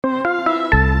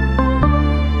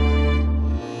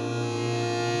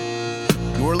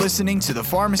listening to the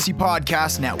Pharmacy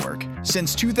Podcast Network.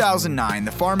 Since 2009,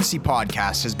 the Pharmacy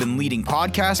Podcast has been leading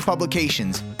podcast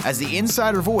publications as the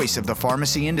insider voice of the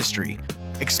pharmacy industry.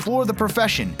 Explore the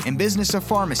profession and business of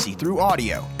pharmacy through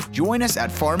audio. Join us at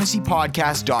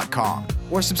pharmacypodcast.com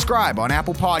or subscribe on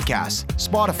Apple Podcasts,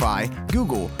 Spotify,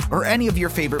 Google, or any of your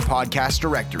favorite podcast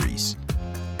directories.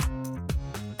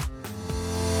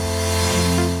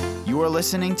 You are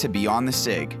listening to Beyond the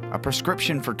SIG, a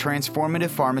prescription for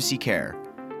transformative pharmacy care.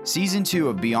 Season 2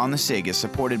 of Beyond the SIG is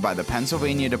supported by the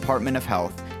Pennsylvania Department of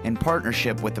Health in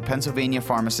partnership with the Pennsylvania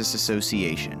Pharmacists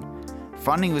Association.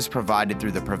 Funding was provided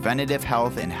through the Preventative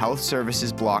Health and Health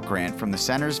Services Block Grant from the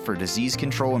Centers for Disease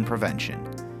Control and Prevention.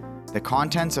 The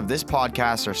contents of this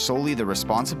podcast are solely the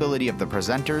responsibility of the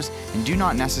presenters and do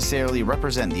not necessarily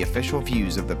represent the official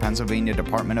views of the Pennsylvania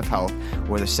Department of Health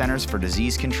or the Centers for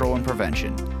Disease Control and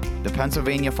Prevention. The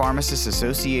Pennsylvania Pharmacists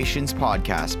Association's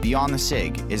podcast, Beyond the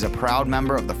SIG, is a proud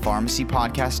member of the Pharmacy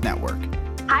Podcast Network.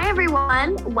 Hi,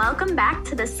 everyone. Welcome back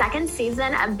to the second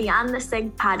season of Beyond the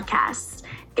SIG podcast,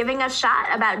 giving a shot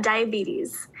about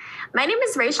diabetes. My name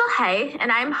is Rachel Hay,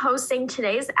 and I'm hosting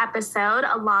today's episode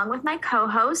along with my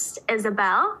co-host,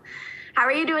 Isabel. How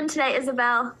are you doing today,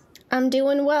 Isabel? I'm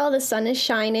doing well. The sun is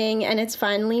shining, and it's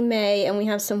finally May, and we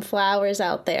have some flowers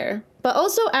out there. But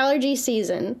also allergy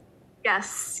season.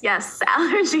 Yes,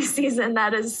 allergy season.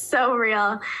 That is so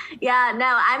real. Yeah,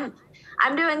 no,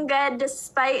 I'm doing good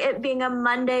despite it being a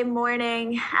Monday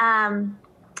morning.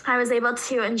 I was able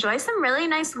to enjoy some really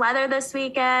nice weather this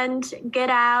weekend, get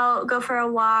out, go for a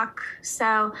walk.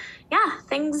 So yeah,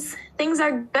 things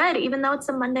are good, even though it's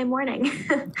a Monday morning.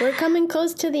 We're coming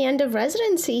close to the end of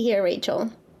residency here,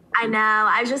 Rachel. I know.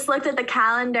 I just looked at the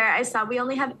calendar. I saw we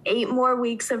only have 8 more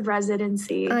weeks of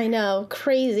residency. I know.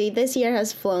 Crazy. This year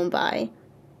has flown by.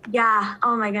 Yeah.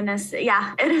 Oh my goodness.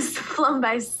 Yeah, it has flown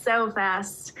by so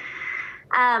fast.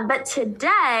 But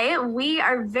today, we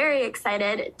are very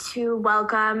excited to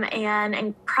welcome an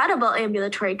incredible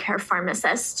ambulatory care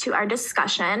pharmacist to our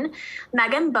discussion.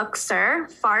 Megan Buchser,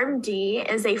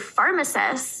 PharmD, is a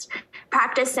pharmacist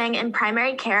practicing in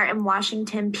primary care in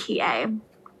Washington, PA.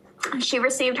 She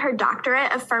received her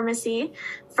doctorate of pharmacy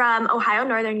from Ohio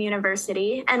Northern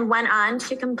University and went on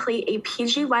to complete a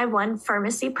PGY1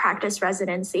 pharmacy practice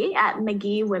residency at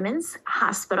Magee Women's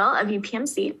Hospital of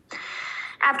UPMC.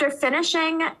 After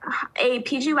finishing a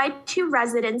PGY2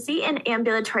 residency in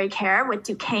ambulatory care with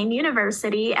Duquesne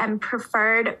University and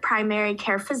Preferred Primary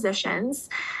Care Physicians,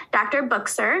 Dr.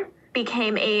 Buchser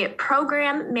became a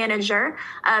program manager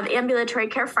of ambulatory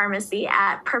care pharmacy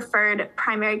at Preferred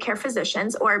Primary Care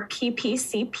Physicians, or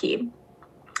PPCP,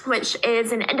 which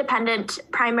is an independent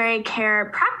primary care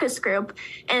practice group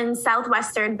in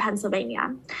southwestern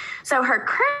Pennsylvania. So her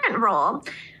current role,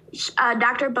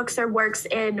 Dr. Buchser works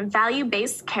in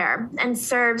value-based care and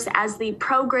serves as the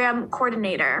program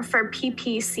coordinator for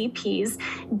PPCP's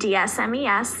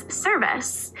DSMES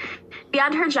service.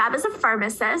 Beyond her job as a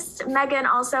pharmacist, Megan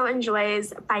also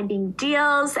enjoys finding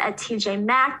deals at TJ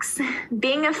Maxx,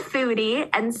 being a foodie,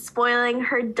 and spoiling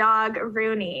her dog,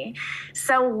 Rooney.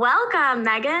 So welcome,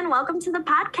 Megan. Welcome to the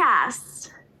podcast.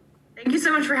 Thank you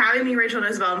so much for having me, Rachel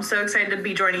and Isabel. I'm so excited to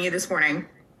be joining you this morning.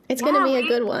 It's going to be a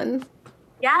good one.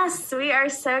 Yes, we are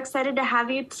so excited to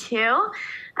have you too.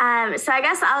 So I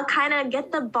guess I'll kind of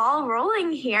get the ball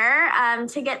rolling here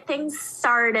to get things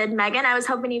started. Megan, I was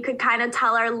hoping you could kind of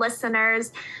tell our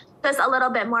listeners just a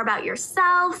little bit more about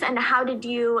yourself and how did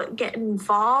you get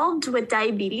involved with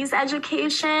diabetes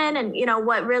education and,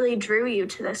 what really drew you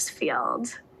to this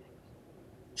field?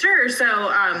 Sure.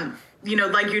 So,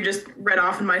 like you just read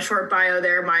off in my short bio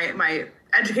there, my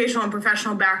educational and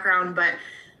professional background, but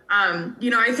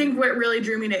I think what really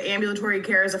drew me to ambulatory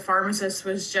care as a pharmacist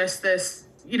was just this,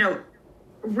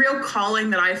 real calling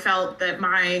that I felt that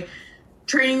my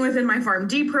training within my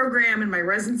PharmD program and my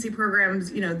residency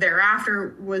programs,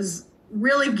 thereafter was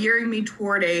really gearing me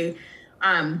toward the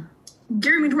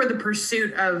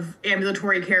pursuit of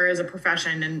ambulatory care as a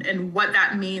profession and what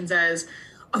that means as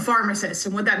a pharmacist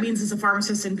and what that means as a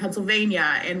pharmacist in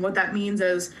Pennsylvania and what that means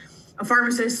as a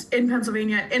pharmacist in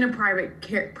Pennsylvania in a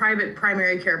private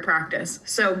primary care practice.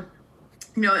 So,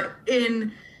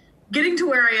 in getting to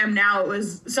where I am now, it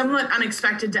was somewhat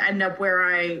unexpected to end up where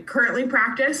I currently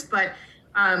practice, but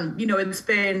it's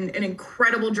been an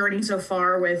incredible journey so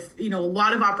far with, a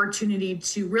lot of opportunity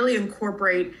to really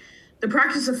incorporate the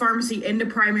practice of pharmacy into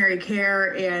primary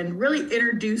care and really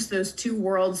introduce those two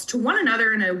worlds to one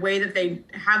another in a way that they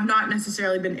have not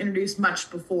necessarily been introduced much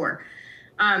before.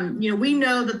 We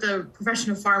know that the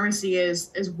profession of pharmacy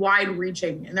is wide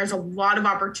reaching, and there's a lot of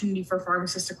opportunity for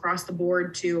pharmacists across the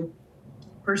board to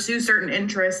pursue certain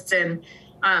interests and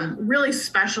really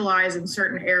specialize in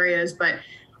certain areas. But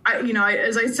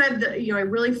as I said, I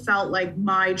really felt like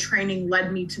my training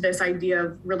led me to this idea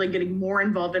of really getting more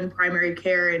involved in primary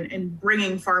care and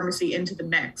bringing pharmacy into the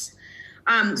mix.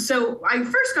 So I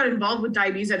first got involved with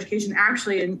diabetes education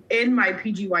actually in my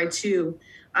PGY2.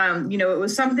 It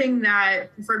was something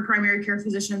that preferred primary care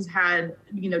physicians had,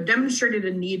 demonstrated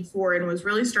a need for and was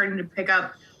really starting to pick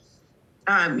up,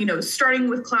 starting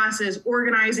with classes,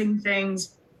 organizing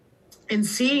things, and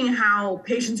seeing how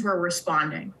patients were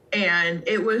responding. And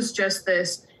it was just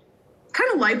this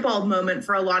kind of light bulb moment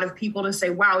for a lot of people to say,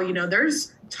 wow,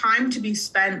 there's time to be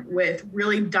spent with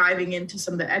really diving into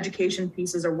some of the education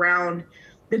pieces around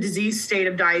the disease state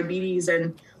of diabetes.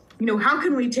 And, how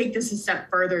can we take this a step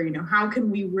further? How can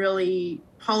we really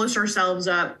polish ourselves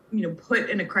up, put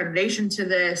an accreditation to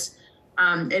this,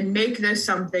 and make this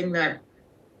something that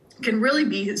can really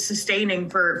be sustaining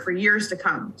for years to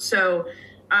come. So,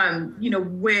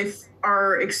 with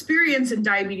our experience in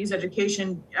diabetes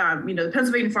education, the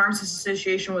Pennsylvania Pharmacists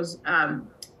Association was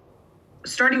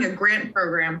starting a grant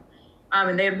program,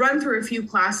 and they had run through a few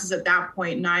classes at that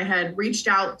point, and I had reached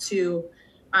out to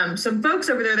some folks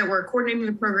over there that were coordinating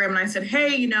the program, and I said,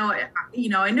 hey,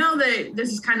 I know that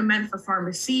this is kind of meant for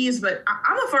pharmacies, but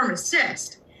I'm a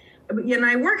pharmacist, and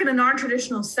I work in a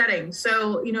non-traditional setting.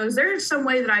 So, is there some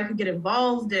way that I could get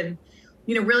involved and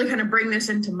really kind of bring this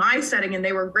into my setting? And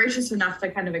they were gracious enough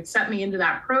to kind of accept me into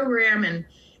that program. And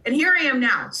here I am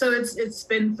now. So it's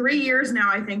been 3 years now,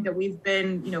 I think, that we've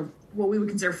been, what we would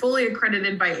consider fully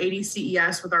accredited by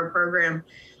ADCES with our program.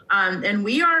 And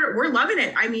we're loving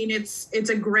it. I mean, it's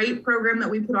a great program that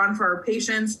we put on for our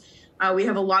patients. We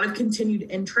have a lot of continued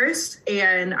interest.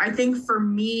 And I think for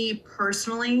me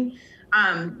personally,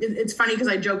 it's funny because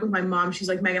I joke with my mom. She's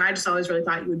like, Megan, I just always really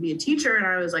thought you would be a teacher. And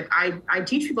I was like, I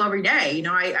teach people every day.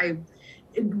 I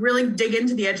really dig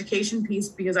into the education piece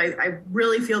because I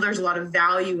really feel there's a lot of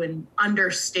value in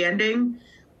understanding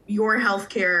your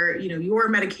healthcare, your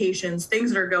medications,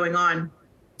 things that are going on.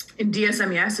 And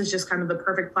DSMES is just kind of the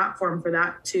perfect platform for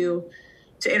that to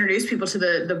introduce people to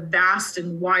the vast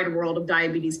and wide world of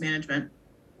diabetes management.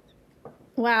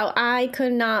 Wow, I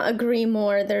could not agree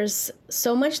more. There's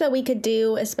so much that we could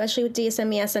do, especially with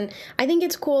DSMES, and I think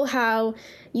it's cool how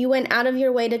you went out of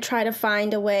your way to try to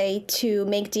find a way to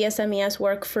make DSMES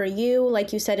work for you,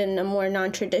 like you said, in a more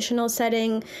non-traditional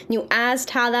setting. You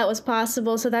asked how that was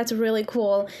possible, so that's really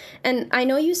cool. And I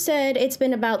know you said it's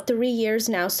been about 3 years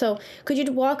now, so could you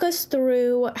walk us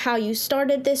through how you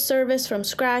started this service from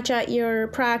scratch at your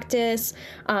practice,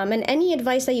 and any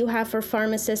advice that you have for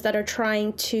pharmacists that are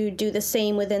trying to do the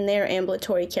same within their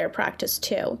ambulatory care practice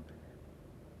too?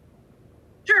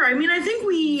 Sure. I mean, I think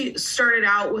we started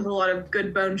out with a lot of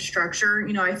good bone structure.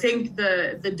 I think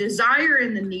the desire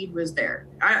and the need was there.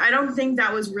 I don't think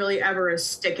that was really ever a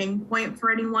sticking point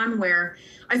for anyone, where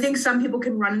I think some people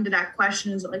can run into that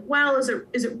question. Is it like, well, is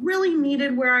it really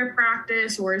needed where I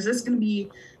practice, or is this going to be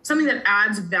something that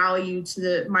adds value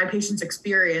to my patient's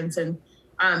experience? And,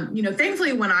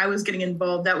 thankfully, when I was getting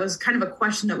involved, that was kind of a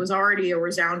question that was already a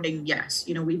resounding yes.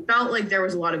 We felt like there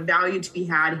was a lot of value to be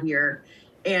had here.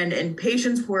 And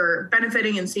patients were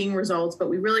benefiting and seeing results, but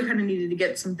we really kind of needed to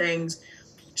get some things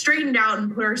straightened out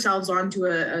and put ourselves onto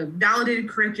a validated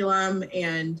curriculum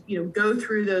and, go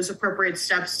through those appropriate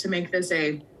steps to make this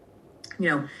a,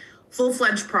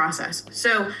 full-fledged process.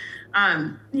 So,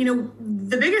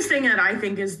 the biggest thing that I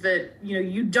think is that,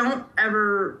 you don't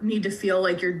ever need to feel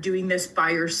like you're doing this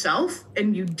by yourself,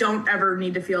 and you don't ever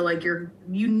need to feel like you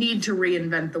need to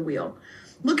reinvent the wheel.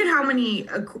 Look at how many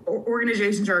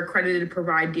organizations are accredited to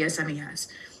provide DSMES.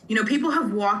 People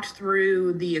have walked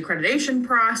through the accreditation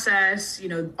process,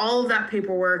 all of that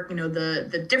paperwork,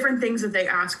 the different things that they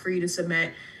ask for you to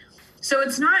submit. So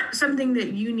it's not something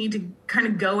that you need to kind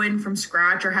of go in from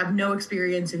scratch or have no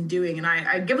experience in doing. And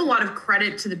I give a lot of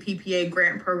credit to the PPA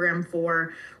grant program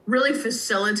for really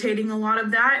facilitating a lot of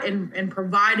that and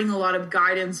providing a lot of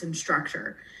guidance and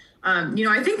structure.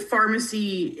 I think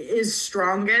pharmacy is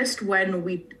strongest when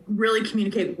we really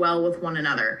communicate well with one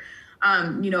another.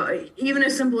 Even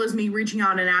as simple as me reaching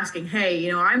out and asking,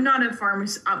 hey, I'm not a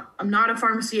pharmacy,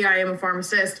 I am a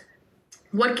pharmacist.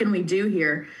 What can we do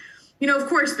here? Of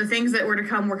course, the things that were to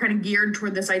come were kind of geared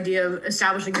toward this idea of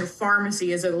establishing your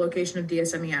pharmacy as a location of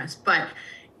DSMES. But,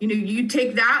 you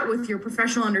take that with your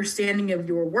professional understanding of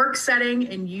your work setting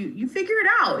and you figure it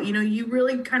out. You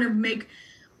really kind of make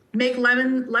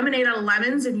lemonade out of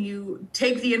lemons, and you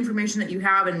take the information that you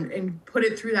have and put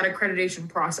it through that accreditation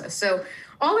process. So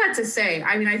all that to say,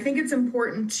 I mean, I think it's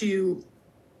important to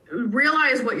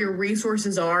realize what your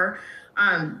resources are.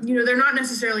 they're not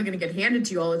necessarily going to get handed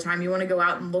to you all the time. You want to go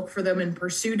out and look for them and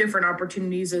pursue different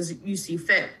opportunities as you see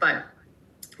fit. But,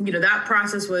 that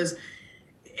process was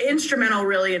instrumental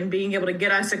really in being able to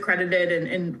get us accredited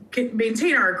and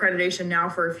maintain our accreditation now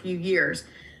for a few years.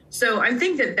 So I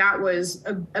think that was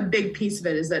a big piece of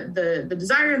it, is that the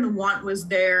desire and the want was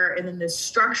there, and then this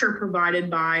structure provided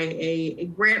by a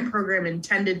grant program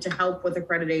intended to help with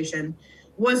accreditation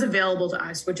was available to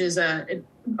us, which is a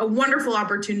wonderful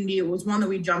opportunity. It was one that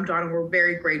we jumped on and we're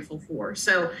very grateful for.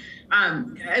 So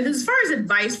as far as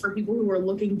advice for people who are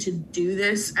looking to do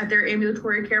this at their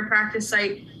ambulatory care practice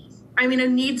site, I mean, a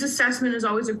needs assessment is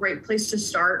always a great place to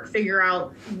start, figure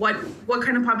out what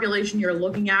kind of population you're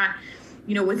looking at.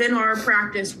 Within our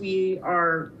practice, we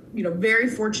are, very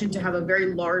fortunate to have a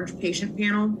very large patient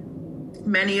panel.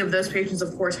 Many of those patients,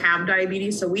 of course, have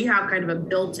diabetes. So we have kind of a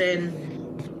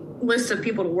built-in list of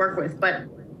people to work with. But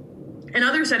in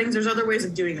other settings, there's other ways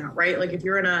of doing that, right? Like if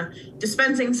you're in a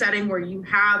dispensing setting where you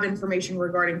have information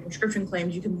regarding prescription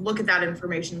claims, you can look at that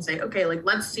information and say, okay, like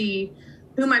let's see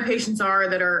who my patients are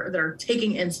that are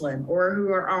taking insulin or who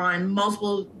are on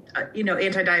multiple,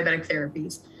 anti-diabetic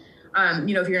therapies.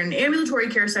 If you're in an ambulatory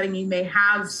care setting, you may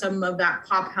have some of that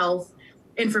pop health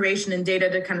information and data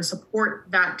to kind of support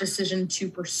that decision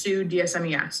to pursue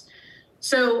DSMES.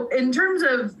 So in terms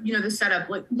of, the setup,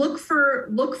 like look for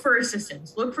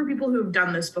assistance, look for people who have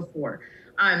done this before.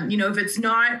 If it's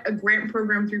not a grant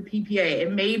program through PPA,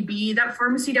 it may be that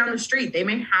pharmacy down the street. They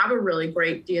may have a really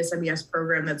great DSMES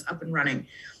program that's up and running.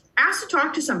 Ask to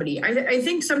talk to somebody. I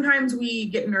think sometimes we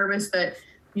get nervous that,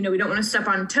 we don't want to step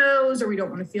on toes, or we don't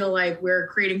want to feel like we're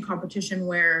creating competition,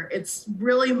 where it's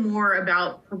really more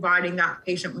about providing that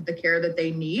patient with the care that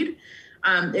they need.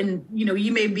 And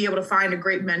you may be able to find a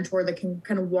great mentor that can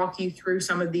kind of walk you through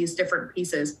some of these different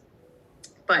pieces.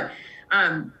 But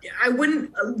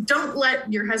don't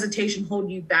let your hesitation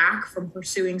hold you back from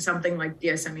pursuing something like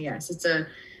DSMES. It's a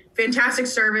fantastic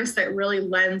service that really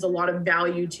lends a lot of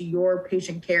value to your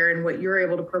patient care and what you're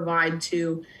able to provide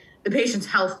to the patient's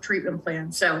health treatment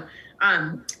plan. So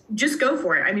just go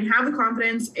for it. I mean, have the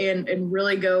confidence and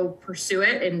really go pursue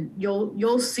it, and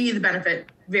you'll see the benefit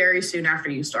very soon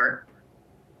after you start.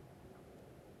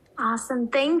 Awesome.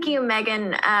 Thank you,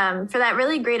 Megan, for that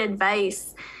really great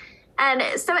advice.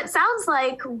 And so it sounds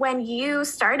like when you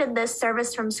started this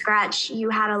service from scratch, you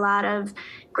had a lot of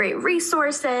great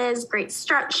resources, great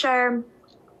structure.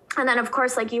 And then, of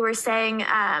course, like you were saying,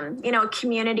 a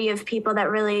community of people that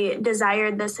really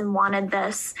desired this and wanted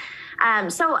this.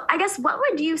 So I guess what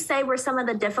would you say were some of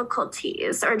the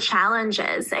difficulties or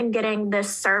challenges in getting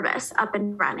this service up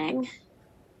and running?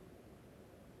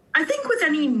 I think with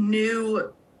any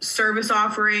new service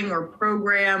offering or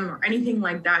program or anything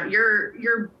like that,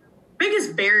 your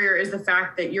biggest barrier is the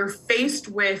fact that you're faced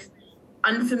with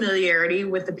unfamiliarity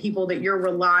with the people that you're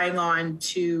relying on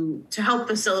to help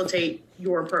facilitate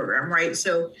your program, right?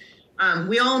 So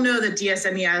we all know that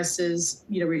DSMES is,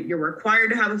 you're required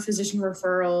to have a physician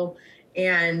referral,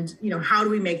 and, how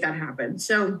do we make that happen?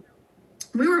 So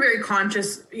we were very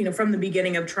conscious, from the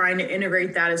beginning of trying to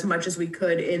integrate that as much as we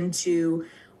could into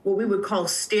what we would call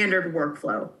standard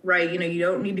workflow, right? You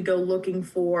don't need to go looking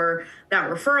for that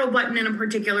referral button in a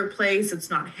particular place.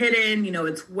 It's not hidden,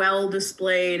 it's well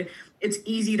displayed. It's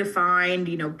easy to find,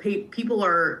 people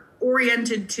are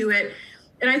oriented to it.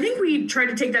 And I think we try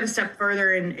to take that a step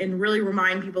further and really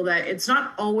remind people that it's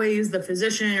not always the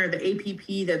physician or the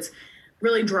APP that's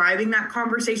really driving that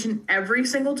conversation every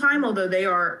single time, although they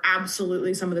are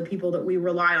absolutely some of the people that we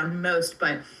rely on most.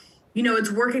 But,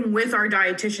 it's working with our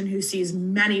dietitian who sees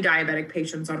many diabetic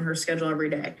patients on her schedule every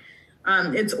day.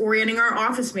 It's orienting our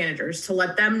office managers to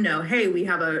let them know, hey, we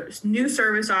have a new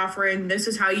service offering. This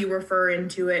is how you refer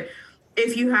into it.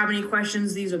 If you have any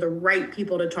questions, these are the right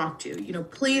people to talk to.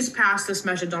 Please pass this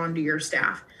message on to your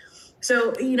staff.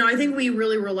 So, I think we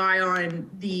really rely on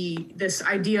this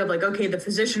idea of like, okay, the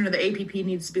physician or the APP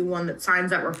needs to be one that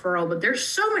signs that referral, but there's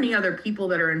so many other people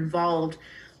that are involved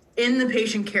in the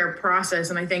patient care process.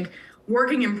 And I think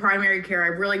working in primary care,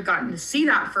 I've really gotten to see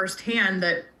that firsthand,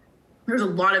 that there's a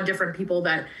lot of different people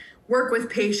that work with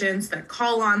patients, that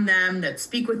call on them, that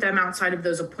speak with them outside of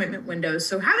those appointment windows.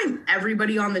 So having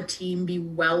everybody on the team be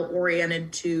well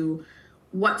oriented to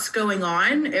what's going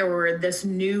on, or this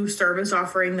new service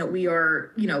offering that we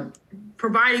are,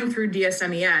 providing through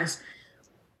DSMES,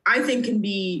 I think can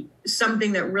be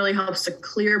something that really helps to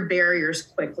clear barriers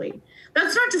quickly.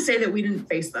 That's not to say that we didn't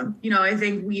face them. I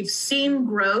think we've seen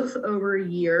growth over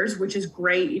years, which is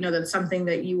great. That's something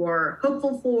that you are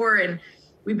hopeful for, and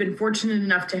we've been fortunate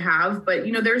enough to have. But,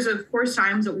 there's, of course,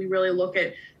 times that we really look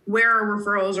at where our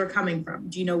referrals are coming from.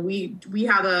 You know, we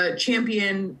have a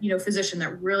champion, physician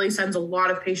that really sends a lot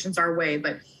of patients our way,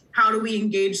 but how do we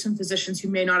engage some physicians who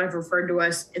may not have referred to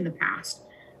us in the past?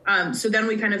 So then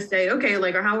we kind of say, okay,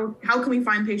 like how can we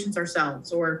find patients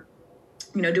ourselves? Or,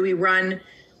 do we run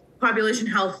population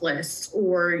health lists?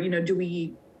 Or, do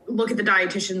we look at the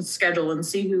dietitian's schedule and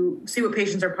see what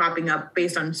patients are popping up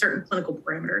based on certain clinical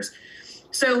parameters?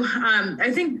 So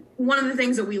I think one of the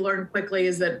things that we learned quickly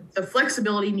is that the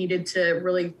flexibility needed to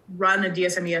really run a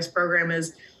DSMES program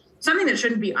is something that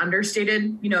shouldn't be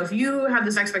understated. If you have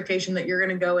this expectation that you're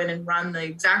going to go in and run the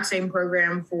exact same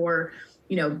program for,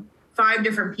 5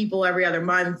 different people every other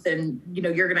month and,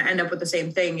 you're going to end up with the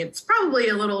same thing, it's probably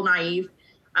a little naive.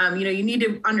 You need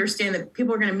to understand that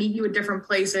people are going to meet you at different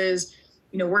places.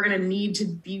 We're going to need to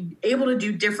be able to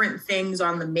do different things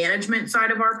on the management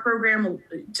side of our program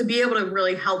to be able to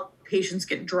really help patients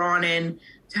get drawn in,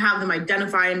 to have them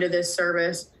identify into this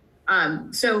service.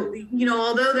 So,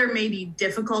 although there may be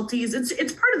difficulties,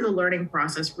 it's part of the learning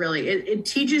process, really. It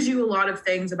teaches you a lot of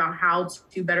things about how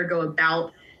to better go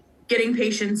about getting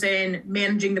patients in,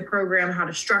 managing the program, how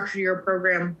to structure your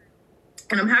program.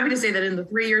 And I'm happy to say that in the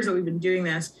 3 years that we've been doing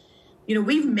this,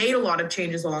 we've made a lot of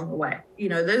changes along the way.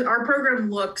 Our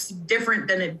program looks different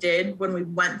than it did when we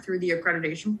went through the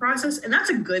accreditation process, and that's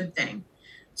a good thing.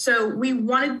 So we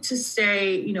wanted to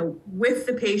stay, with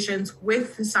the patients,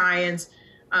 with the science,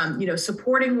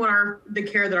 supporting the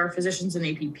care that our physicians and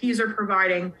APPs are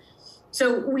providing.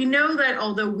 So we know that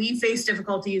although we face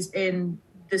difficulties in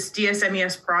this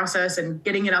DSMES process and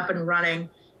getting it up and running,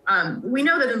 we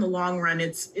know that in the long run,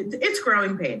 it's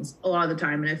growing pains a lot of the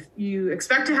time. And if you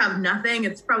expect to have nothing,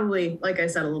 it's probably, like I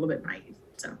said, a little bit naive.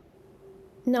 So,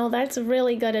 no, that's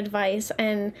really good advice.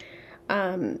 And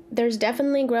there's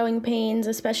definitely growing pains,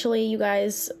 especially you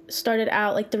guys started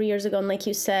out like 3 years ago. And like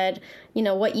you said,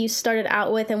 what you started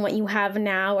out with and what you have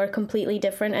now are completely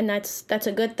different. And that's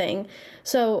a good thing.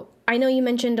 So I know you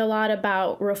mentioned a lot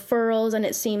about referrals, and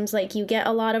it seems like you get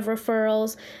a lot of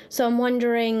referrals. So I'm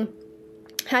wondering,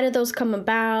 how did those come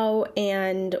about,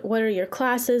 and what do your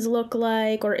classes look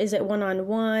like, or is it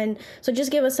one-on-one? So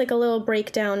just give us like a little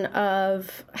breakdown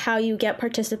of how you get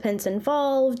participants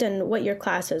involved and what your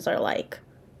classes are like.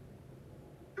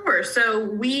 Sure. So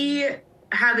we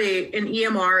have an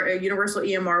EMR, a universal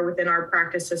EMR within our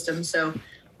practice system. So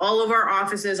all of our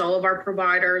offices, all of our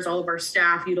providers, all of our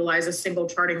staff utilize a single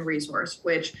charting resource,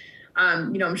 which,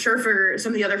 I'm sure for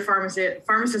some of the other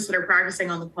pharmacists that are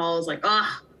practicing on the call is like,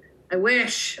 I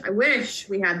wish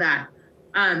we had that.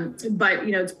 But,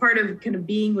 it's part of kind of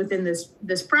being within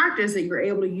this practice that you're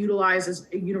able to utilize as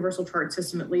a universal chart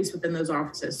system, at least within those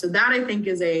offices. So that I think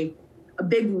is a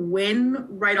big win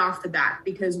right off the bat,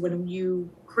 because when you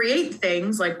create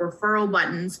things like referral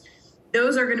buttons,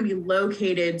 those are going to be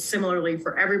located similarly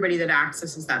for everybody that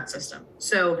accesses that system.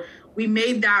 So we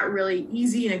made that really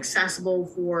easy and accessible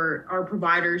for our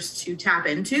providers to tap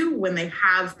into when they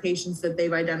have patients that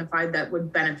they've identified that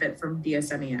would benefit from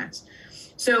DSMES.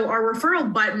 So our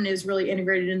referral button is really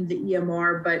integrated into the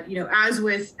EMR, but as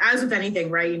with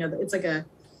anything, right? It's like a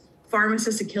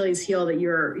pharmacist Achilles heel that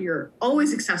you're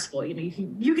always accessible. You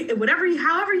can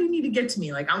however you need to get to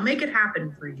me, like I'll make it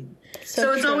happen for you.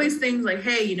 So it's always things like,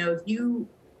 hey, if you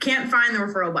can't find the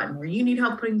referral button, or you need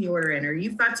help putting the order in, or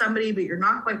you've got somebody but you're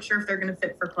not quite sure if they're going to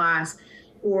fit for class,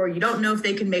 or you don't know if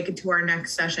they can make it to our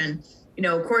next session,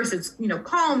 of course it's,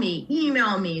 call me,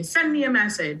 email me, send me a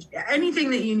message, anything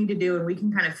that you need to do, and we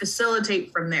can kind of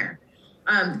facilitate from there.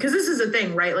 Because this is a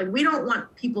thing, right? Like we don't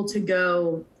want people to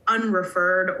go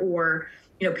unreferred, or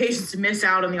patients to miss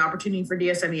out on the opportunity for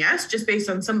DSMES just based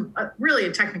on some really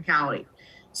a technicality.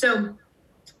 So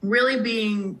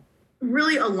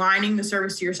really aligning the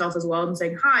service to yourself as well, and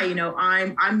saying, hi,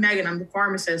 I'm Megan, I'm the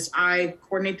pharmacist, I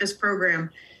coordinate this program.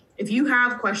 If you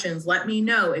have questions, let me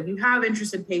know. If you have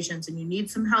interested patients and you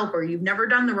need some help, or you've never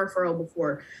done the referral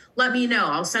before, let me know.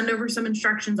 I'll send over some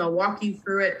instructions. I'll walk you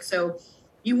through it. So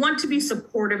you want to be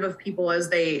supportive of people as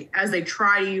they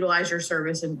try to utilize your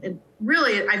service. And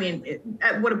really,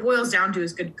 what it boils down to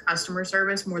is good customer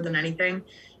service more than anything.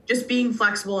 Just being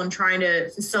flexible and trying to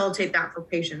facilitate that for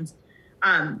patients.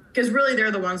 Because really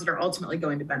they're the ones that are ultimately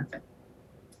going to benefit.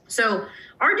 So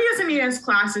our DSMES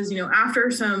classes, after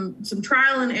some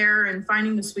trial and error and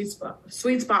finding the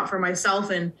sweet spot for myself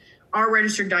and our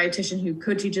registered dietitian who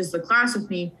co-teaches the class with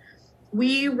me,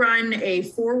 we run a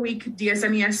 4-week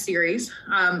DSMES series.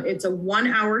 It's a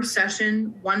 1-hour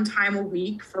session, 1 time a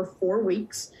week for 4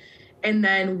 weeks. And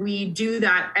then we do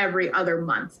that every other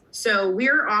month. So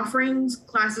we're offering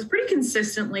classes pretty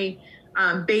consistently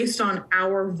based on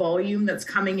our volume that's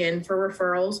coming in for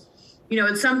referrals.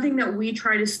 It's something that we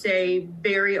try to stay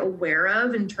very aware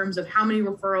of in terms of how many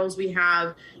referrals we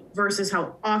have versus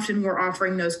how often we're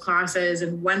offering those classes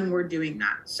and when we're doing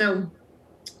that. So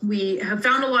we have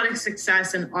found a lot of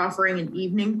success in offering an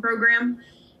evening program.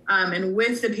 And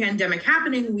with the pandemic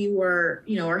happening, we were,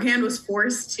 our hand was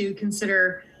forced to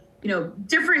consider,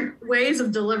 different ways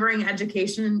of delivering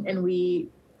education. And we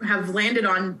have landed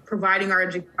on providing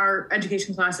our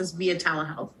education classes via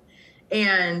telehealth.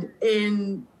 And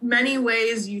in many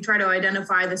ways, you try to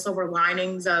identify the silver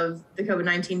linings of the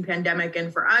COVID-19 pandemic.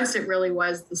 And for us, it really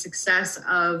was the success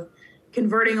of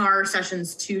converting our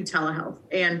sessions to telehealth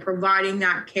and providing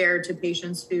that care to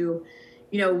patients who,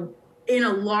 in a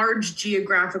large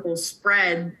geographical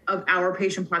spread of our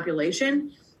patient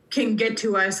population, can get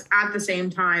to us at the same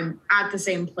time, at the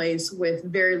same place with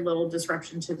very little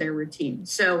disruption to their routine.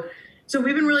 So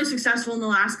we've been really successful in the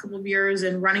last couple of years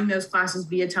in running those classes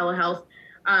via telehealth.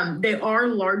 They are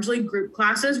largely group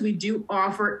classes. We do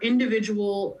offer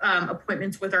individual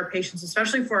appointments with our patients,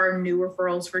 especially for our new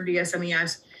referrals for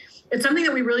DSMES. It's something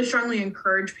that we really strongly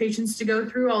encourage patients to go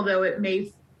through, although it may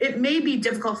be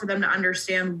difficult for them to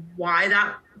understand why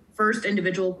that first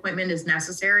individual appointment is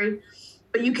necessary.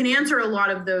 But you can answer a lot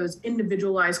of those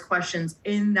individualized questions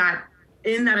in that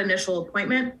initial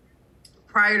appointment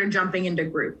prior to jumping into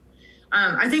group.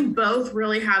 I think both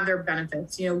really have their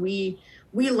benefits. We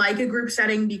like a group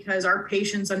setting because our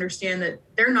patients understand that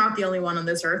they're not the only one on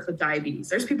this earth with diabetes.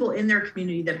 There's people in their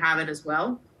community that have it as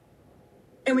well.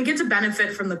 And we get to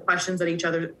benefit from the questions that each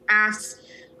other asks,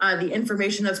 the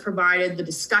information that's provided, the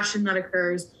discussion that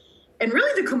occurs, and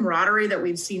really the camaraderie that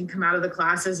we've seen come out of the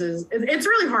classes it's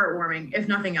really heartwarming, if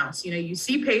nothing else. You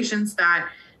see patients that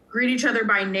greet each other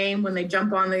by name when they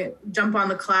jump on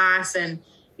the class, and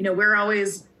we're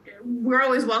always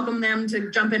welcome them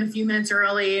to jump in a few minutes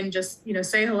early and just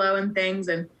say hello and things.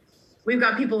 And we've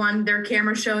got people on their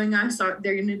camera showing us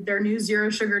their new zero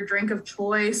sugar drink of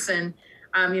choice, and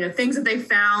things that they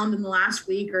found in the last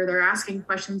week, or they're asking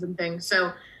questions and things.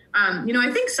 So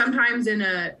I think sometimes in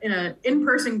a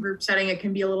in-person group setting, it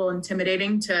can be a little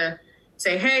intimidating to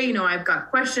say, hey, I've got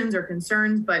questions or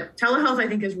concerns, but telehealth, I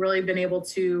think, has really been able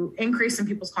to increase some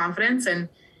people's confidence and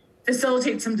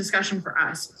facilitate some discussion for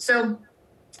us. So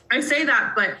I say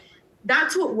that, but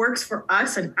that's what works for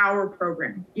us and our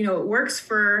program. It works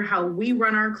for how we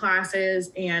run our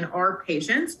classes and our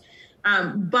patients.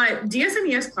 But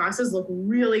DSMES classes look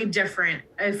really different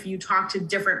if you talk to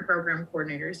different program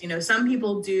coordinators. Some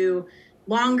people do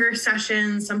longer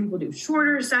sessions, some people do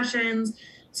shorter sessions,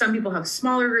 some people have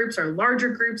smaller groups or larger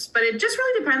groups, but it just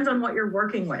really depends on what you're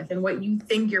working with and what you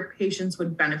think your patients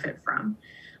would benefit from.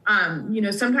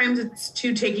 Sometimes it's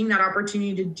taking that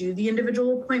opportunity to do the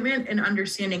individual appointment and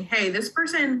understanding, hey, this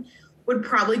person would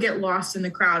probably get lost in the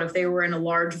crowd if they were in a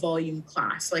large volume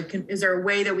class. Is there a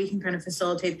way that we can kind of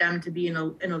facilitate them to be in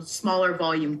a smaller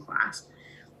volume class?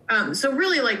 So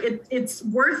really, it's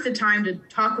worth the time to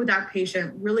talk with that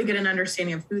patient, really get an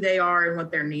understanding of who they are and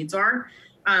what their needs are.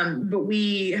 But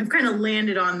we have kind of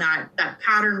landed on that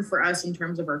pattern for us in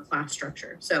terms of our class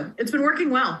structure. So it's been working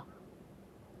well.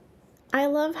 I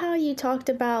love how you talked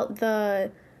about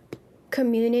the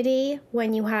community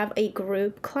when you have a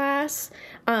group class.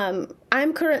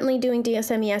 I'm currently doing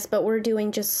DSMES, but we're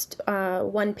doing just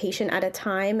one patient at a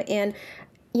time. And,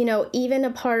 even a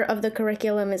part of the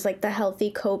curriculum is like the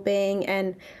healthy coping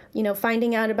and,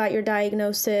 finding out about your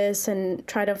diagnosis and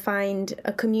try to find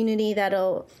a community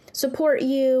that'll support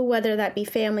you, whether that be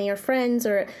family or friends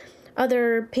or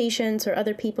other patients or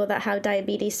other people that have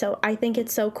diabetes. So I think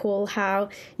it's so cool how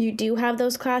you do have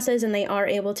those classes and they are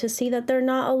able to see that they're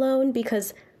not alone,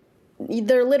 because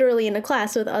they're literally in a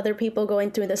class with other people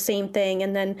going through the same thing.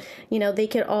 And then, they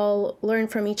could all learn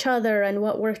from each other and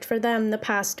what worked for them the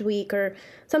past week or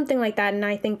something like that. And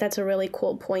I think that's a really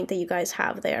cool point that you guys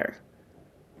have there.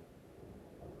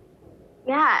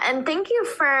 Yeah, and thank you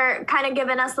for kind of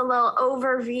giving us a little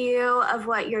overview of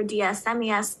what your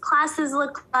DSMES classes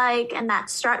look like and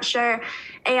that structure.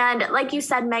 And like you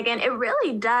said, Megan, it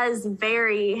really does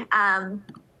vary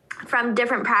from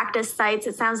different practice sites.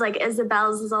 It sounds like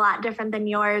Isabel's is a lot different than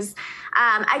yours.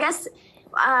 I guess,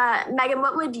 Megan,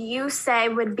 what would you say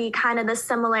would be kind of the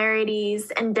similarities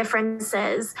and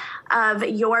differences of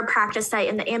your practice site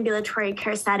in the ambulatory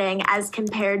care setting as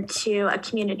compared to a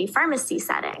community pharmacy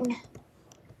setting?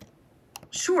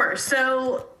 Sure.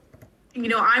 So,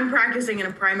 I'm practicing in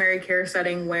a primary care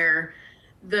setting where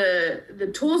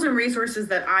the tools and resources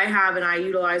that I have and I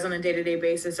utilize on a day-to-day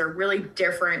basis are really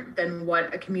different than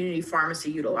what a community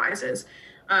pharmacy utilizes.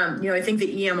 I think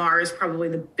the EMR is probably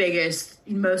the biggest,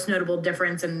 most notable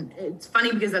difference. And it's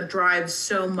funny because that drives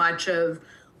so much of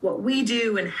what we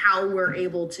do and how we're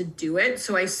able to do it.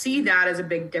 So I see that as a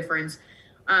big difference.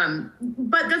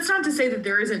 But that's not to say that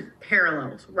there isn't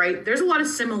parallels, right? There's a lot of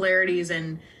similarities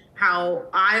in how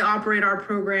I operate our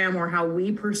program or how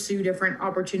we pursue different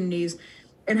opportunities,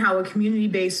 and how a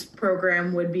community-based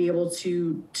program would be able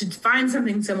to find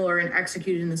something similar and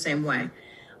execute it in the same way.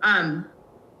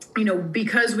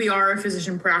 Because we are a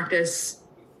physician practice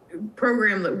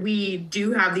program, that we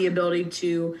do have the ability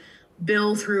to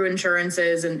bill through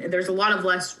insurances, and there's a lot of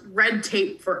less red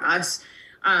tape for us.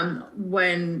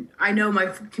 When I know my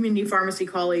community pharmacy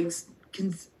colleagues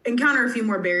can encounter a few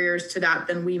more barriers to that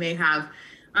than we may have.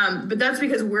 But that's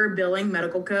because we're billing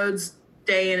medical codes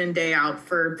day in and day out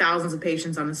for thousands of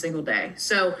patients on a single day.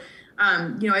 So,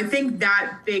 I think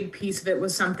that big piece of it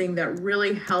was something that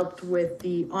really helped with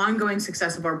the ongoing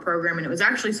success of our program. And it was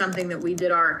actually something that we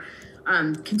did our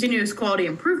continuous quality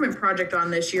improvement project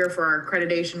on this year for our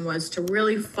accreditation, was to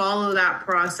really follow that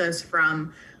process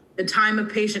from the time of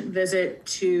patient visit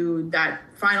to that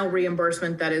final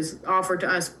reimbursement that is offered to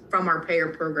us from our payer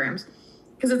programs.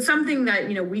 Because it's something that,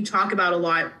 we talk about a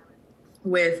lot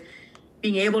with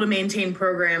being able to maintain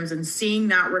programs and seeing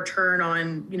that return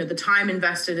on, the time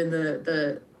invested in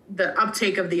the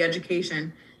uptake of the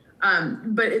education.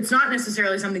 But it's not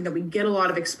necessarily something that we get a lot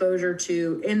of exposure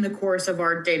to in the course of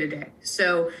our day-to-day.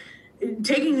 So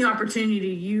taking the opportunity to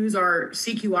use our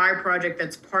CQI project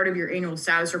that's part of your annual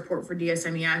status report for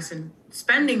DSMES and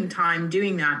spending time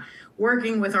doing that,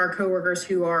 working with our coworkers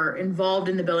who are involved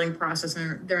in the billing process,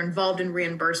 and they're involved in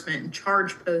reimbursement and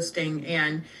charge posting,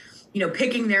 and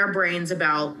picking their brains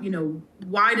about,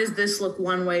 why does this look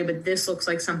one way, but this looks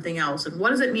like something else? And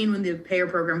what does it mean when the payer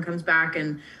program comes back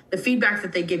and the feedback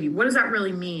that they give you? What does that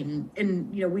really mean?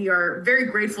 And, we are very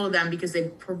grateful to them because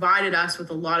they've provided us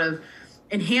with a lot of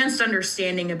enhanced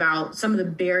understanding about some of the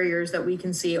barriers that we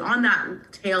can see on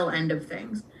that tail end of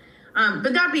things.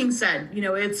 But that being said,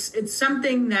 it's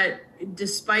something that,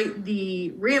 despite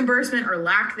the reimbursement or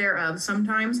lack thereof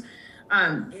sometimes,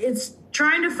 it's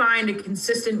trying to find a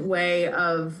consistent way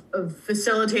of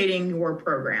facilitating your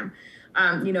program.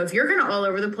 If you're kind of all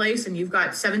over the place and you've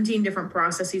got 17 different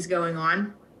processes going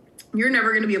on, you're never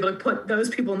going to be able to put those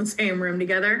people in the same room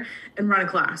together and run a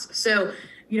class. So,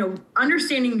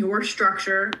 understanding your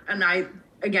structure, and I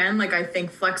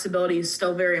think flexibility is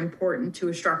still very important to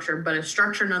a structure, but a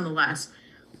structure nonetheless,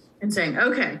 and saying,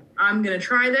 okay, I'm going to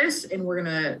try this and we're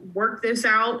going to work this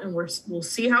out and we'll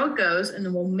see how it goes, and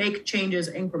then we'll make changes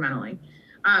incrementally.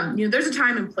 There's a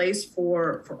time and place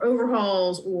for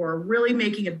overhauls or really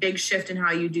making a big shift in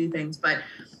how you do things. But,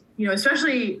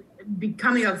 especially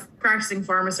becoming a practicing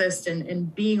pharmacist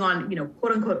and being on,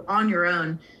 quote unquote, on your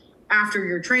own after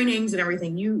your trainings and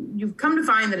everything, you've come to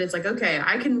find that it's like, okay,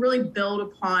 I can really build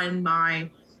upon my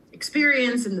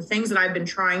experience and the things that I've been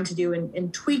trying to do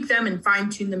and tweak them and fine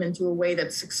tune them into a way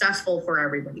that's successful for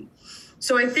everybody.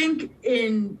 So I think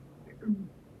in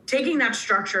taking that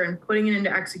structure and putting it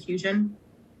into execution,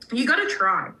 you got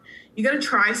to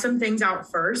try some things out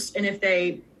first. And if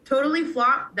they totally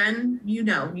flop, then you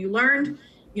learned,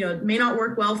 it may not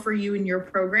work well for you in your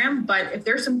program, but if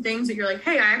there's some things that you're like,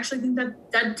 hey, I actually think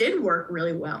that did work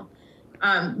really well.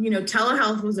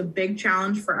 Telehealth was a big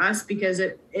challenge for us because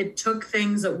it took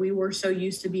things that we were so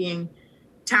used to being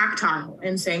tactile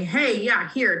and saying, hey, yeah,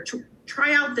 here,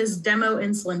 try out this demo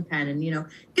insulin pen and,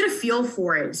 get a feel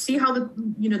for it, see how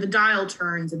the dial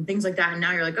turns and things like that. And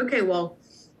now you're like, okay, well,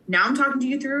 now I'm talking to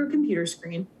you through a computer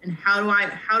screen, and how do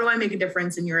I make a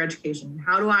difference in your education?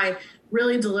 How do I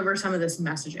really deliver some of this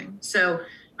messaging? So,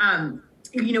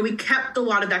 we kept a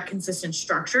lot of that consistent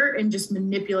structure and just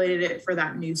manipulated it for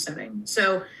that new setting.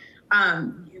 So,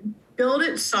 build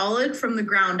it solid from the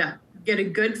ground up, get a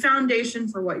good foundation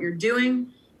for what you're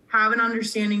doing, have an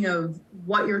understanding of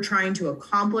what you're trying to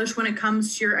accomplish when it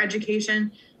comes to your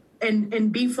education,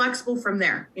 and be flexible from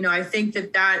there. I think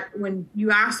that when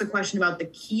you ask the question about the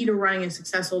key to running a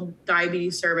successful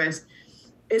diabetes service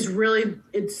is really,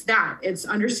 it's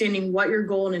understanding what your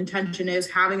goal and intention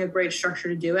is, having a great structure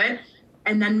to do it,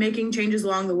 and then making changes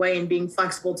along the way and being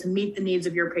flexible to meet the needs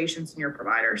of your patients and your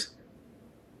providers.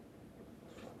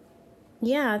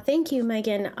 Yeah, thank you,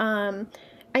 Megan.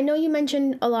 I know you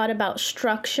mentioned a lot about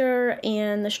structure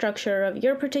and the structure of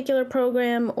your particular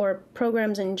program or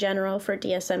programs in general for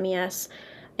DSMES.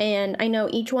 And I know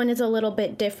each one is a little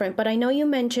bit different, but I know you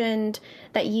mentioned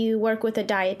that you work with a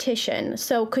dietitian.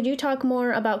 So could you talk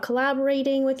more about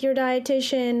collaborating with your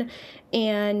dietitian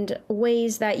and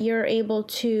ways that you're able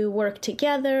to work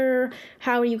together?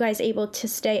 How are you guys able to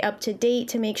stay up to date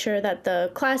to make sure that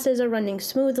the classes are running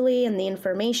smoothly and the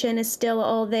information is still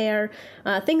all there?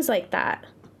 Things like that.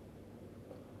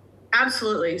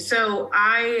 Absolutely. So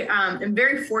I am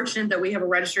very fortunate that we have a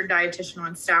registered dietitian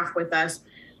on staff with us.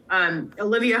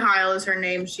 Olivia Heil is her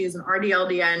name. She is an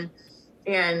RDLDN,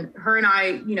 and her and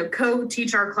I,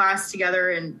 co-teach our class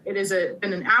together. And it has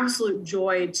been an absolute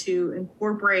joy to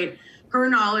incorporate her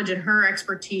knowledge and her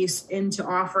expertise into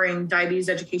offering diabetes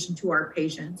education to our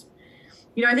patients.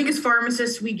 I think as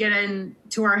pharmacists, we get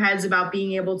into our heads about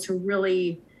being able to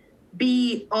really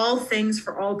be all things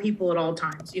for all people at all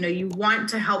times. You want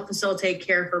to help facilitate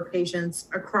care for patients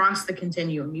across the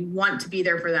continuum. You want to be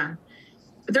there for them.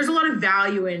 But there's a lot of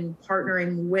value in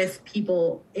partnering with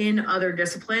people in other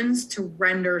disciplines to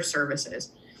render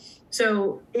services.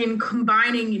 So in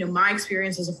combining, my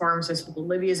experience as a pharmacist with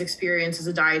Olivia's experience as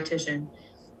a dietitian,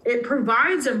 it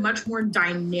provides a much more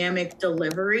dynamic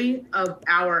delivery of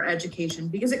our education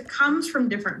because it comes from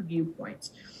different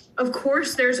viewpoints. Of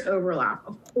course, there's overlap.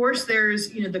 Of course, there's,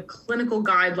 the clinical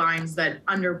guidelines that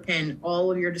underpin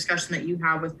all of your discussion that you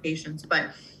have with patients. But,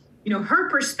 her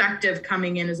perspective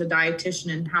coming in as a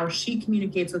dietitian and how she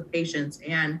communicates with patients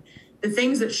and the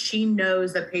things that she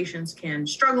knows that patients can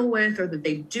struggle with or that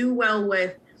they do well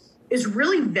with is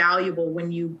really valuable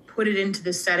when you put it into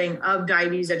the setting of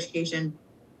diabetes education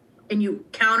and you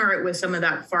counter it with some of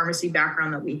that pharmacy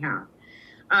background that we have.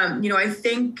 I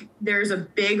think there's a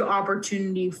big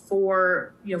opportunity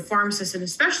for, pharmacists and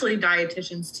especially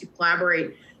dietitians to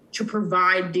collaborate to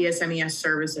provide DSMES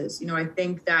services. I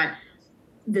think that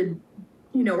the,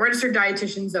 registered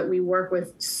dietitians that we work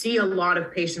with see a lot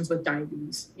of patients with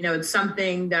diabetes. It's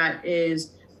something that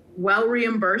is well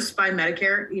reimbursed by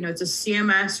Medicare. It's a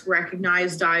CMS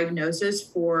recognized diagnosis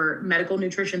for medical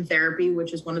nutrition therapy,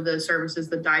 which is one of the services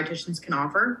that dietitians can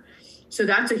offer. So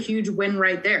that's a huge win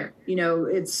right there.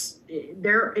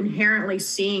 They're inherently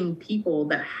seeing people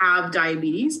that have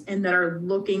diabetes and that are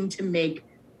looking to make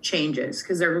changes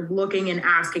because they're looking and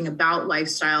asking about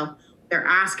lifestyle. They're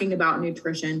asking about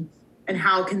nutrition and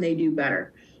how can they do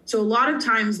better. So a lot of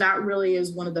times that really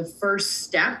is one of the first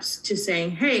steps to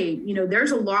saying, hey,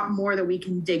 there's a lot more that we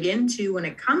can dig into when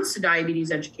it comes to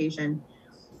diabetes education.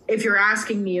 If you're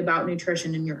asking me about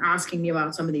nutrition and you're asking me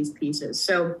about some of these pieces.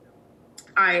 So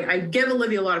I give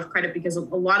Olivia a lot of credit because a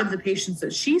lot of the patients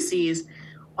that she sees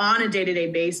on a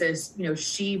day-to-day basis,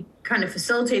 she kind of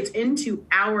facilitates into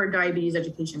our diabetes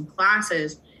education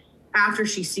classes after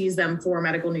she sees them for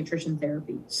medical nutrition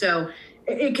therapy. So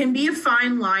it can be a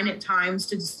fine line at times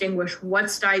to distinguish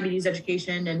what's diabetes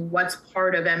education and what's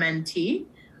part of MNT.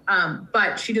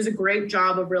 But she does a great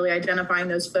job of really identifying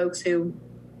those folks who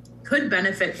could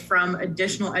benefit from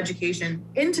additional education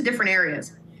into different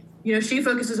areas. She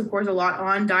focuses, of course, a lot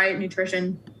on diet,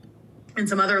 nutrition, and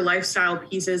some other lifestyle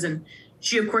pieces. And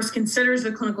she, of course, considers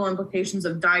the clinical implications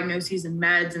of diagnoses and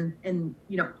meds and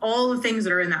all the things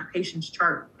that are in that patient's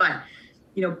chart. But,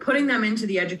 putting them into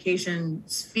the education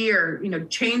sphere,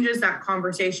 changes that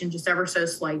conversation just ever so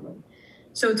slightly.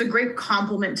 So it's a great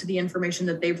complement to the information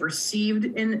that they've received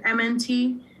in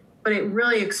MNT, but it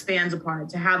really expands upon it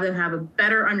to have them have a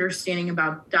better understanding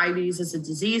about diabetes as a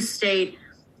disease state.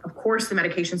 Of course, the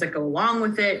medications that go along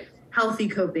with it, healthy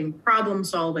coping, problem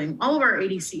solving, all of our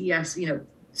ADCES,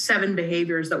 7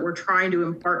 behaviors that we're trying to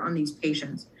impart on these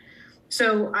patients.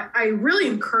 So I really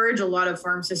encourage a lot of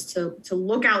pharmacists to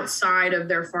look outside of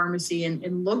their pharmacy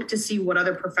and look to see what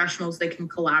other professionals they can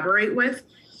collaborate with.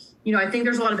 I think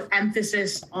there's a lot of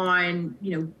emphasis on,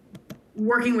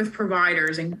 working with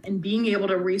providers and being able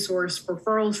to resource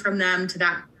referrals from them to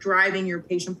that driving your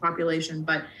patient population.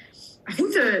 But I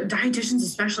think the dietitians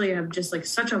especially have just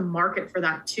such a market for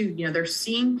that too. They're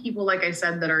seeing people, like I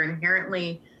said, that are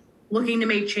inherently looking to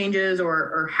make changes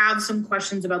or have some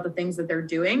questions about the things that they're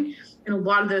doing. And a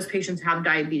lot of those patients have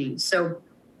diabetes. So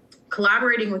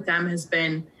collaborating with them it's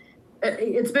been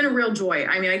a real joy.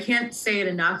 I mean, I can't say it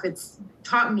enough. It's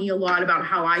taught me a lot about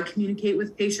how I communicate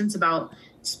with patients about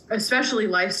especially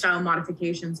lifestyle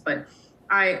modifications. But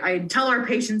I tell our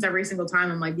patients every single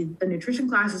time, I'm like, the nutrition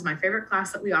class is my favorite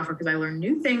class that we offer because I learn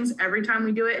new things every time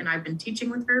we do it. And I've been teaching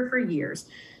with her for years.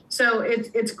 So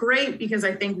it's great because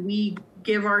I think we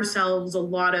give ourselves a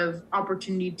lot of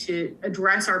opportunity to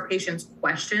address our patients'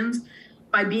 questions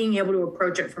by being able to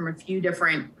approach it from a few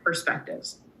different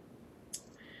perspectives.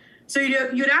 So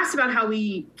you'd asked about how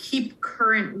we keep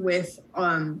current with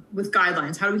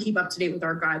guidelines. How do we keep up to date with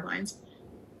our guidelines?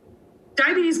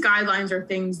 Diabetes guidelines are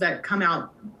things that come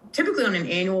out typically on an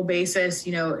annual basis,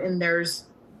 and there's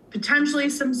potentially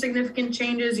some significant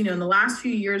changes. In the last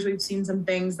few years, we've seen some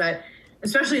things that,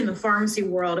 especially in the pharmacy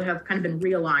world, have kind of been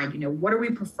realigned. What are we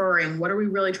preferring? What are we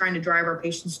really trying to drive our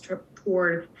patients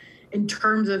toward in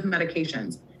terms of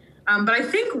medications? But I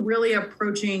think really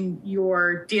approaching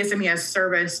your DSMES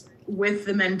service with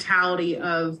the mentality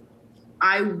of,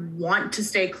 I want to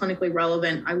stay clinically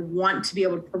relevant. I want to be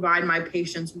able to provide my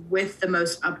patients with the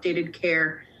most updated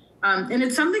care. And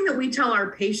it's something that we tell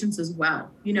our patients as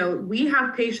well. We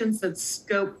have patients that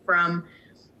scope from,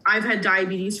 I've had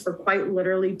diabetes for quite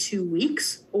literally 2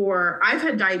 weeks, or I've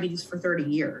had diabetes for 30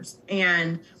 years.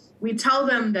 And we tell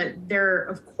them that they're,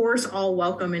 of course, all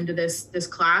welcome into this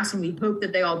class, and we hope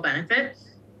that they all benefit.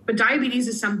 But diabetes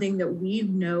is something that we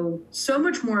know so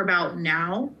much more about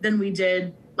now than we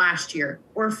did last year,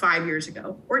 or 5 years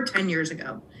ago, or 10 years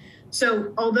ago.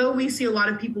 So although we see a lot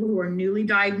of people who are newly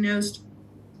diagnosed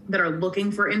that are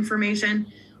looking for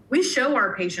information, we show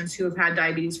our patients who have had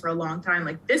diabetes for a long time,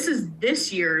 like, this is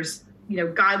this year's,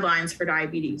 guidelines for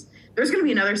diabetes. There's going to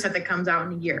be another set that comes out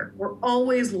in a year. We're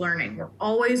always learning. We're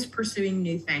always pursuing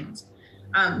new things.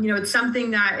 It's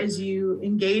something that as you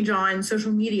engage on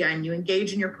social media and you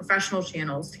engage in your professional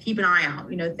channels, to keep an eye out,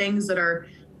 things that are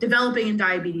developing in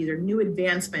diabetes or new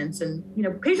advancements. And,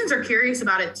 patients are curious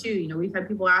about it too. We've had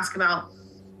people ask about,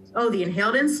 the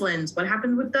inhaled insulins, what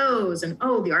happened with those? And,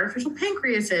 the artificial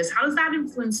pancreases, how does that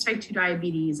influence type 2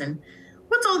 diabetes? And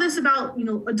what's all this about,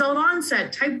 adult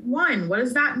onset type 1? What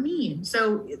does that mean?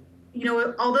 So,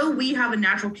 although we have a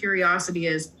natural curiosity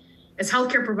as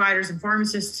healthcare providers and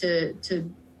pharmacists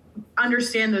to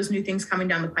understand those new things coming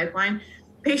down the pipeline,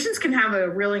 patients can have a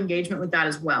real engagement with that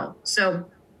as well. So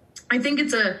I think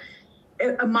it's a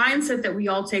mindset that we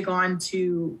all take on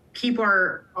to keep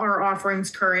our offerings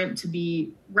current, to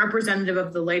be representative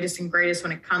of the latest and greatest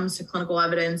when it comes to clinical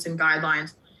evidence and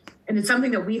guidelines. And it's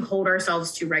something that we hold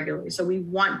ourselves to regularly. So we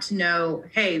want to know,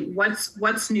 hey,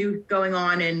 what's new going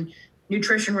on in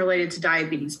nutrition related to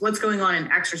diabetes? What's going on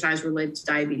in exercise related to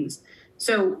diabetes?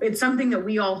 So it's something that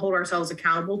we all hold ourselves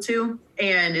accountable to.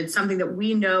 And it's something that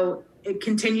we know it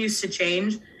continues to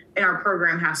change, and our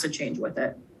program has to change with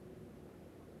it.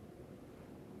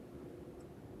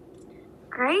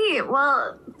 Great.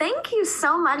 Well, thank you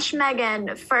so much,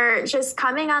 Megan, for just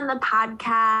coming on the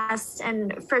podcast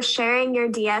and for sharing your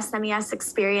DSMES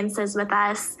experiences with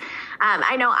us.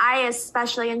 I know I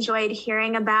especially enjoyed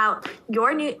hearing about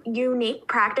your new unique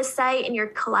practice site and your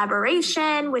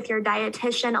collaboration with your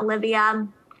dietitian, Olivia.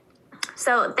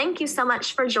 So thank you so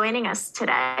much for joining us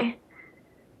today.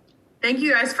 Thank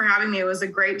you guys for having me. It was a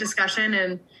great discussion,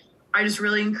 and I just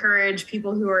really encourage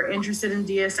people who are interested in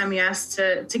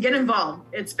DSMES to get involved.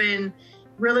 It's been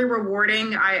really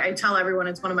rewarding. I tell everyone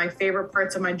it's one of my favorite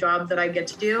parts of my job that I get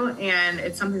to do, and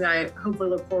it's something that I hopefully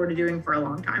look forward to doing for a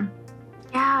long time.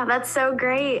 Yeah, that's so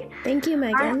great. Thank you,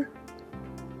 Megan.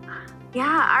 Yeah,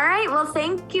 all right. Well,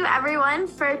 thank you everyone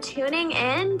for tuning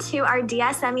in to our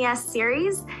DSMES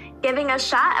series, Giving a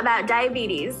Shot About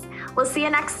Diabetes. We'll see you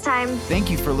next time.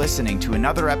 Thank you for listening to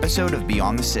another episode of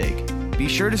Beyond the SIG. Be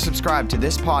sure to subscribe to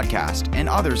this podcast and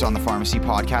others on the Pharmacy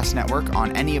Podcast Network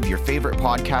on any of your favorite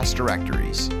podcast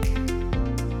directories.